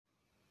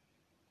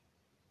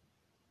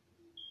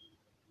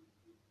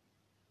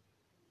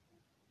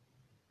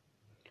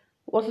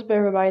What's up,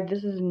 everybody?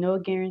 This is No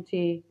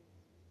Guarantee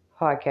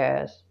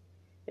Podcast.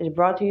 It's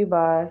brought to you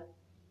by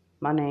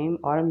my name,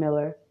 Autumn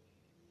Miller.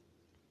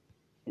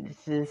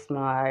 This is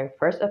my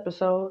first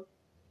episode.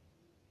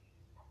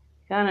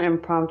 Kind of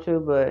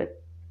impromptu,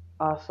 but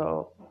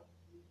also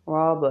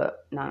raw,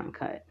 but not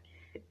uncut.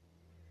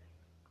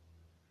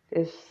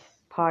 This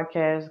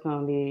podcast is going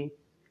to be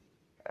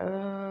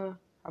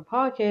a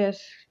podcast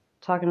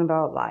talking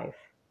about life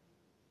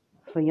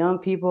for young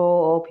people,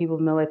 old people,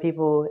 middle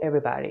people,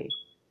 everybody.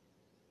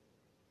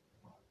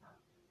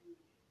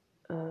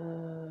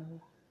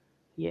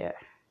 Yeah.